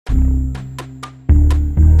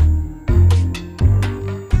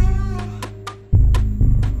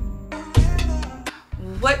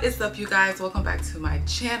What is up, you guys? Welcome back to my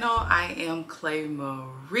channel. I am Clay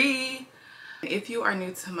Marie. If you are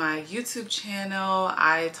new to my YouTube channel,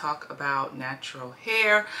 I talk about natural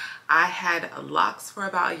hair. I had locks for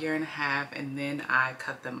about 1.5 years and then I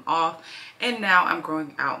cut them off, and now I'm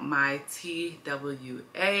growing out my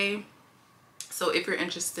TWA. So if you're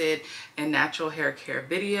interested in natural hair care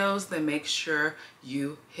videos, then make sure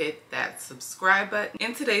you hit that subscribe button.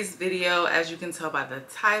 In today's video, as you can tell by the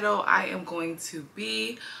title, I am going to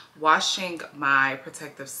be washing my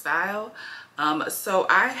protective style. So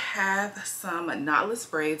I have some knotless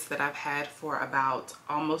braids that I've had for about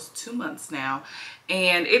almost 2 months now,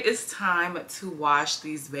 and it is time to wash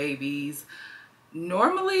these babies.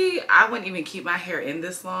 Normally, I wouldn't even keep my hair in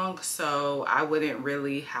this long, so I wouldn't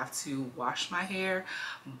really have to wash my hair.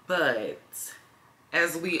 But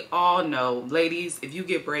as we all know, ladies, if you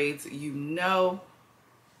get braids, you know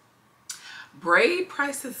braid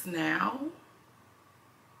prices now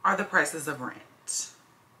are the prices of rent.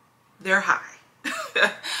 They're high.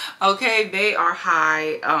 Okay, they are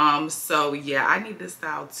high. So yeah, I need this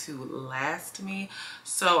style to last me,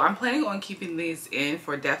 so I'm planning on keeping these in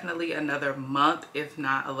for definitely another month, if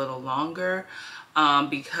not a little longer,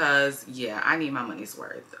 because yeah, I need my money's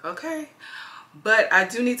worth. Okay, but I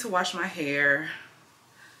do need to wash my hair.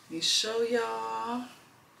 Let me show y'all.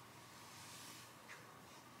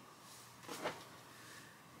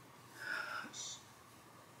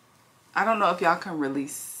 I don't know if y'all can really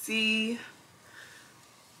see.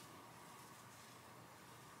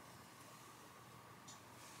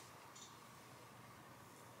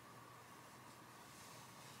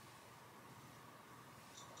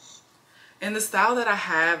 And the style that I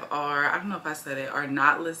have are, I don't know if I said it, are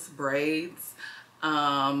knotless braids.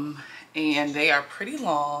 And they are pretty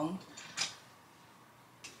long.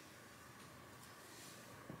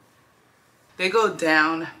 They go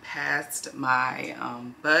down past my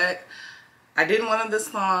butt. I didn't want them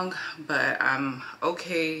this long, but I'm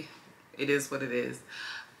okay. It is what it is.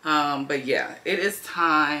 But yeah, it is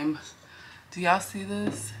time. Do y'all see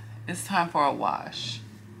this? It's time for a wash,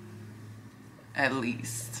 at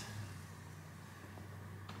least.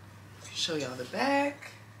 Show y'all the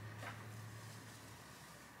back.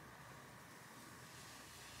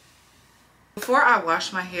 Before I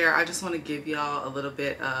wash my hair, I just want to give y'all a little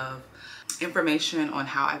bit of information on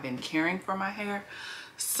how I've been caring for my hair.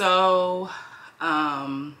 So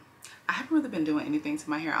I haven't really been doing anything to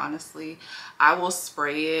my hair, honestly. I will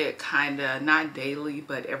spray it kind of, not daily,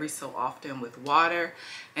 but every so often with water,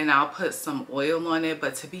 and I'll put some oil on it.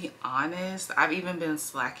 But to be honest, I've even been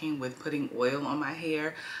slacking with putting oil on my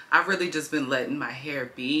hair. I've really just been letting my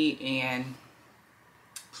hair be. And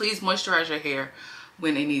please moisturize your hair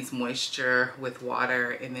when it needs moisture with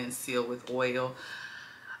water, and then seal with oil.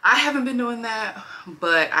 I haven't been doing that,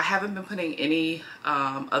 but I haven't been putting any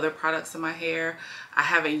other products in my hair. I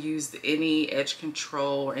haven't used any edge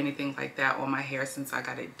control or anything like that on my hair since I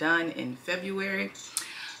got it done in February.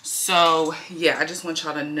 So yeah, I just want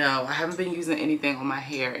y'all to know I haven't been using anything on my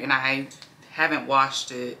hair, and I haven't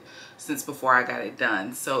washed it since before I got it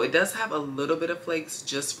done. So it does have a little bit of flakes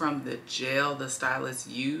just from the gel the stylist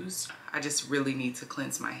used. I just really need to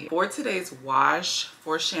cleanse my hair. For today's wash,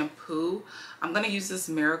 for shampoo, I'm going to use this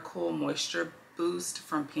Miracle Moisture Boost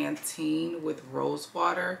from Pantene with rose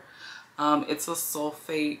water. It's a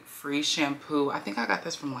sulfate-free shampoo. I think I got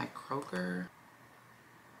this from like Kroger.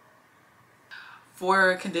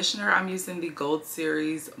 For conditioner, I'm using the Gold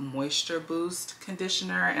Series Moisture Boost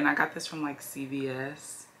conditioner, and I got this from like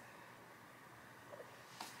CVS.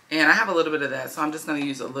 And I have a little bit of that, so I'm just going to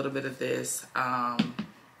use a little bit of this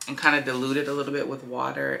and kind of dilute it a little bit with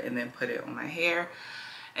water, and then put it on my hair.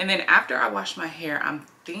 And then after I wash my hair, I'm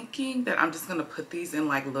thinking that I'm just going to put these in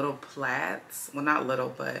like little plaits. Well, not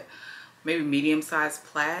little, but maybe medium-sized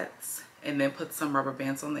plaits, and then put some rubber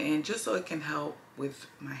bands on the end, just so it can help with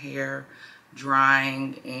my hair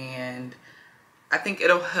drying. And I think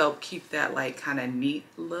it'll help keep that like kind of neat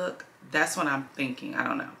look. That's what I'm thinking. I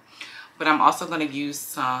don't know. But I'm also going to use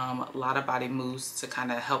some Lotta Body Mousse to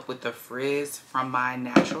kind of help with the frizz from my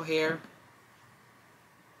natural hair.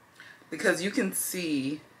 Because you can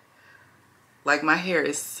see, like, my hair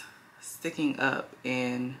is sticking up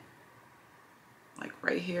in, like,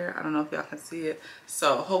 right here. I don't know if y'all can see it.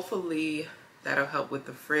 So hopefully that'll help with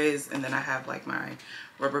the frizz. And then I have, like, my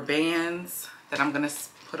rubber bands that I'm going to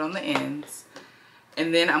put on the ends.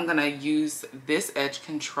 And then I'm going to use this edge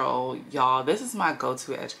control. Y'all, this is my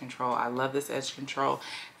go-to edge control. I love this edge control.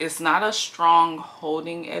 It's not a strong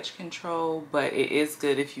holding edge control, but it is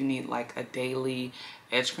good if you need like a daily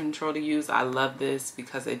edge control to use. I love this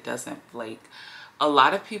because it doesn't flake. A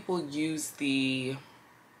lot of people use the,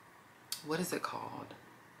 what is it called?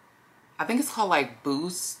 I think it's called like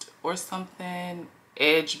Boost or something,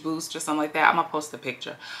 Edge Boost or something like that. I'm gonna post a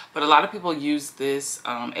picture. But a lot of people use this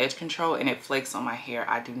edge control and it flakes on my hair.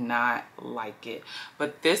 I do not like it,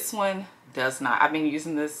 but this one does not. I've been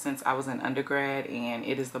using this since I was in undergrad and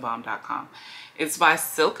it is thebomb.com. It's by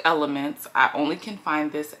Silk Elements. I only can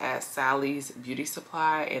find this at Sally's Beauty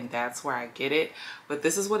Supply and that's where I get it. But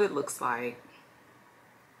this is what it looks like.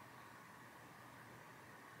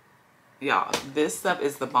 Y'all, this stuff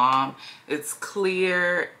is the bomb. It's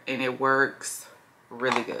clear and it works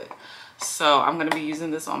really good. So I'm going to be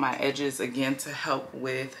using this on my edges again to help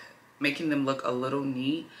with making them look a little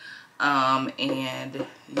neat. And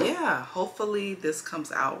yeah, hopefully this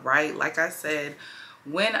comes out right. Like I said,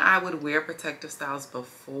 when I would wear protective styles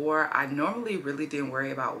before, I normally really didn't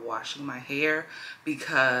worry about washing my hair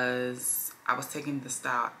because I was taking the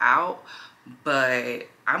style out. But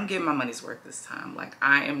I'm getting my money's worth this time. Like,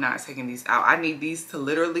 I am not taking these out. I need these to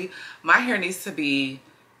literally, my hair needs to be,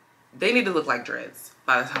 they need to look like dreads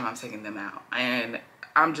by the time I'm taking them out. And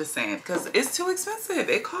I'm just saying, because it's too expensive.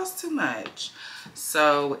 It costs too much.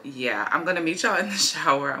 So yeah, I'm gonna meet y'all in the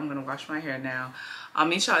shower. I'm gonna wash my hair now. I'll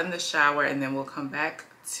meet y'all in the shower and then we'll come back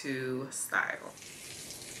to style.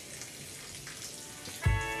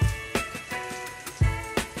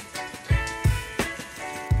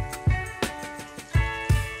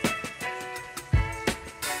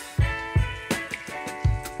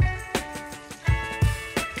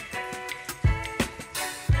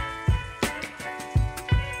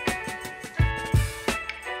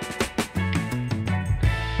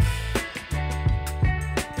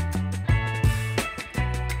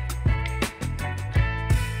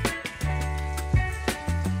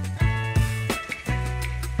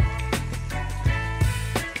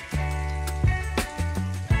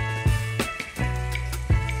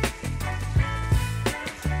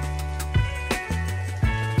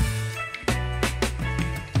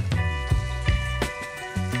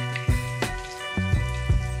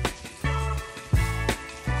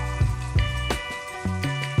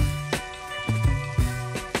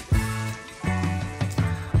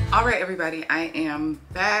 All right, everybody, I am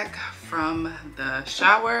back from the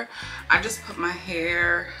shower. I just put my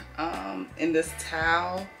hair in this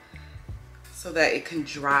towel so that it can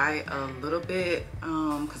dry a little bit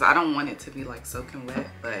because I don't want it to be like soaking wet,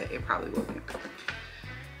 but it probably will be.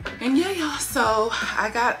 And yeah, y'all, so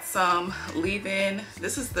I got some leave-in.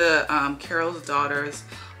 This is the Carol's Daughters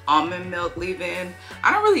almond milk leave-in.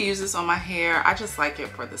 I don't really use this on my hair. I just like it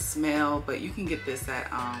for the smell, but you can get this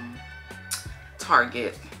at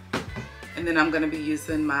Target. And then I'm gonna be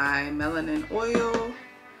using my melanin oil.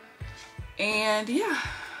 And yeah,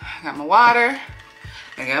 I got my water.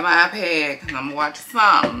 I got my iPad because I'm gonna watch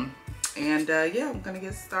something. And yeah, I'm gonna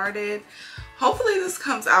get started. Hopefully this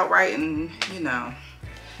comes out right, and you know,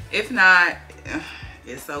 if not,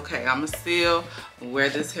 it's okay. I'm gonna still wear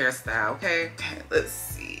this hairstyle, okay? Okay, let's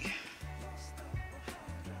see.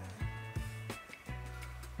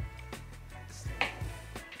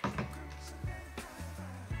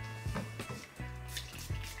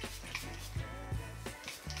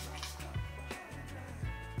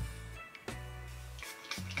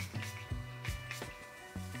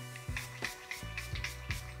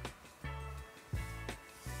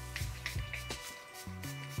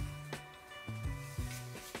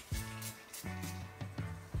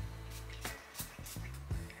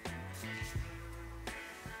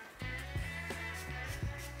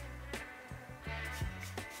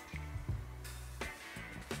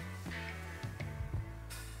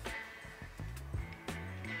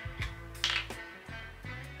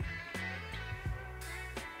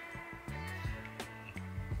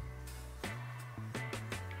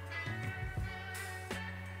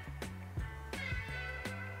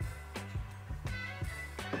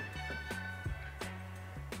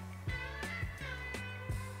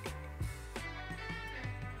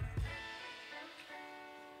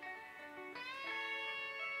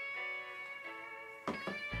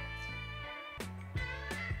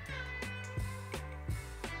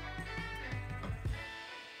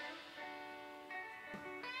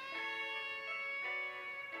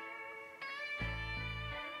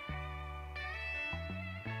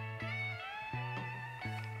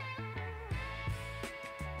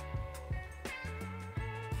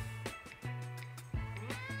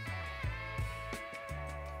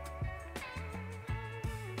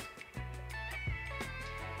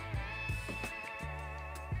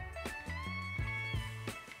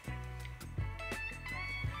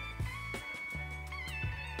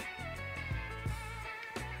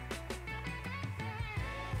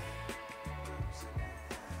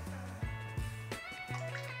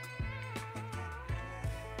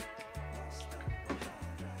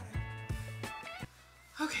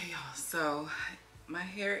 Okay, y'all, so my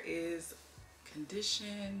hair is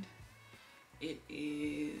conditioned. It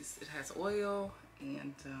has oil,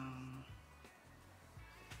 and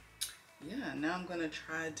yeah, now I'm gonna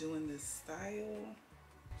try doing this style.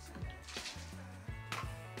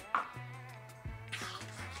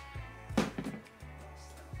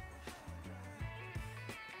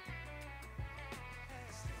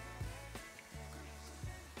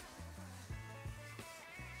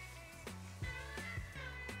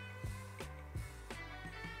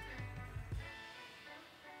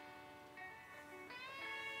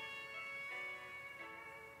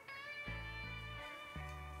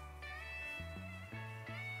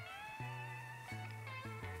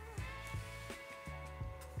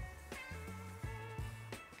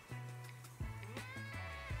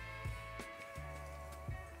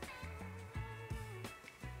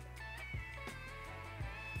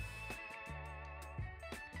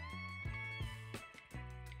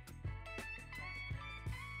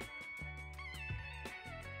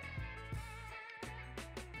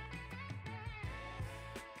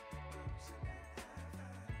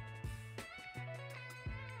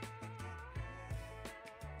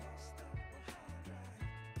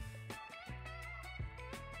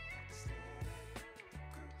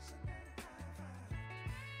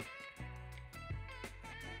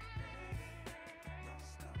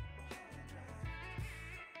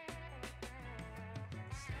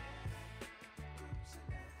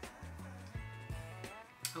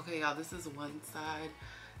 Okay, y'all, this is one side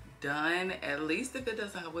done. At least if it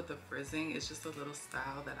doesn't help with the frizzing, it's just a little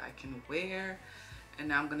style that I can wear. And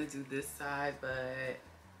now I'm gonna do this side, but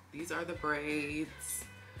these are the braids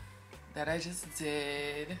that I just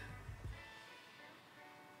did.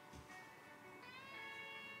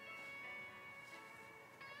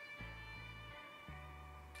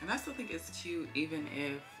 And I still think it's cute even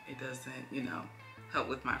if it doesn't, you know, help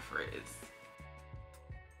with my frizz.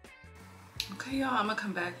 Okay, y'all, I'm gonna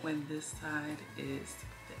come back when this side is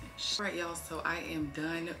finished. All right, y'all, so I am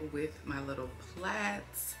done with my little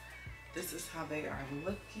plaits. This is how they are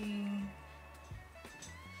looking.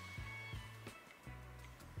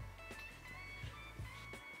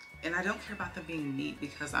 And I don't care about them being neat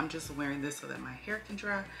because I'm just wearing this so that my hair can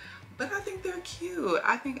dry. But I think they're cute.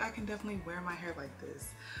 I think I can definitely wear my hair like this.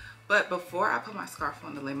 But before I put my scarf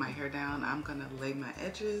on to lay my hair down, I'm gonna lay my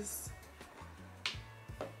edges.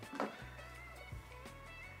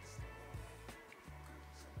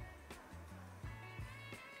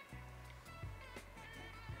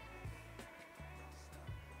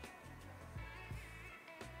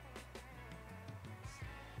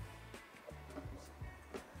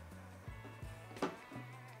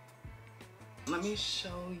 Let me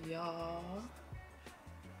show y'all.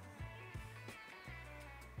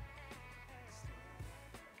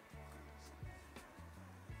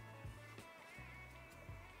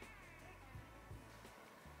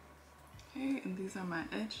 Okay, and these are my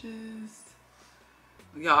edges.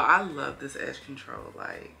 Y'all, I love this edge control.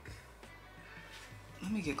 Like,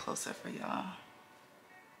 let me get closer for y'all.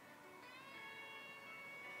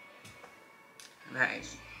 Right.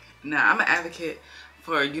 Now, I'm an advocate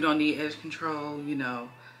for you don't need edge control, you know,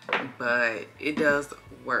 but it does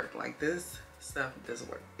work. Like, this stuff does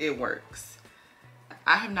work. It works.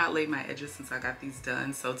 I have not laid my edges since I got these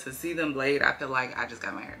done, so to see them laid, I feel like I just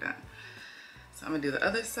got my hair done. So I'm gonna do the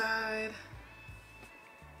other side.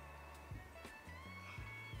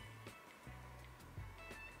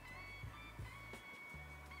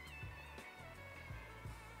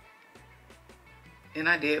 And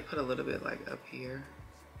I did put a little bit like up here.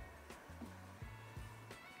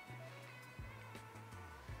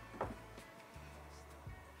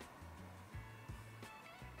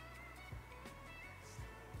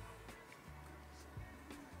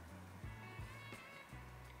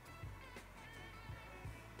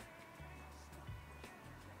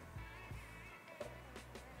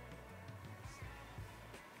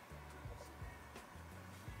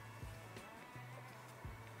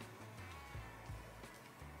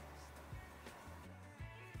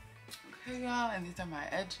 Okay, y'all, and these are my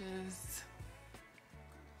edges.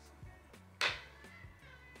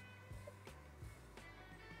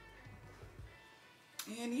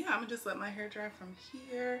 And yeah, I'm gonna just let my hair dry from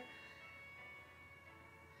here.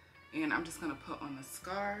 And I'm just gonna put on the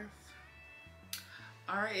scarf.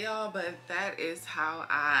 All right, y'all, but that is how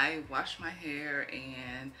I wash my hair,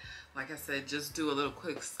 and like I said, just do a little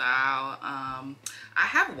quick style. I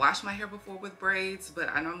have washed my hair before with braids, but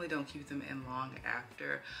I normally don't keep them in long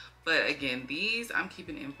after. But again, these I'm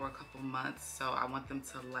keeping in for a couple months, so I want them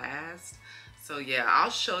to last. So yeah,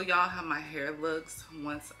 I'll show y'all how my hair looks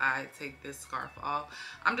once I take this scarf off.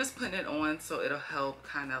 I'm just putting it on so it'll help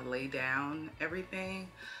kind of lay down everything.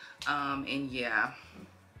 And yeah,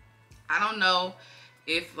 I don't know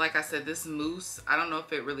if, like I said, this mousse, I don't know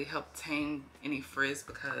if it really helped tame any frizz,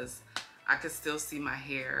 because I could still see my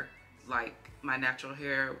hair, like my natural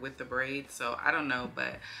hair with the braids. So I don't know,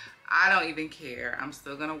 but I don't even care. I'm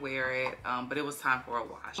still gonna wear it, but it was time for a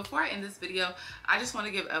wash. Before I end this video, I just want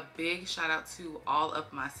to give a big shout out to all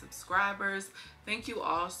of my subscribers. Thank you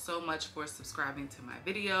all so much for subscribing to my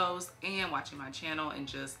videos and watching my channel and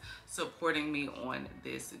just supporting me on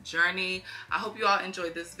this journey. I hope you all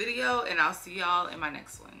enjoyed this video, and I'll see y'all in my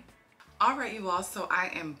next one. All right, you all, so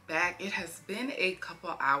I am back. It has been a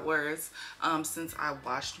couple hours since I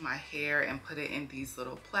washed my hair and put it in these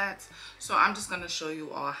little plaits. So I'm just gonna show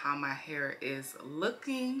you all how my hair is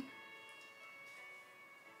looking.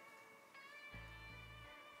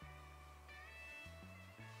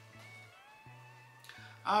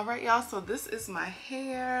 All right, y'all, so this is my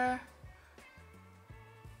hair.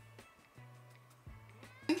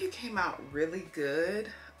 I think it came out really good.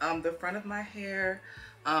 The front of my hair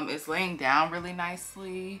is laying down really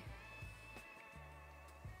nicely.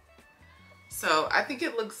 So I think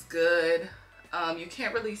it looks good. You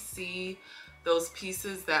can't really see those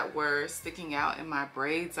pieces that were sticking out in my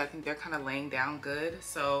braids. I think they're kind of laying down good.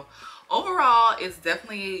 So overall, it's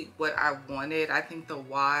definitely what I wanted. I think the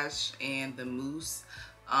wash and the mousse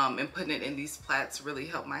and putting it in these plaits really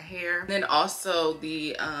helped my hair. Then also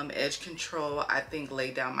the edge control, I think,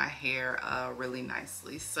 laid down my hair really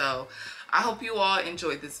nicely. So I hope you all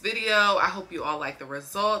enjoyed this video. I hope you all like the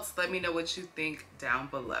results. Let me know what you think down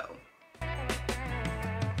below.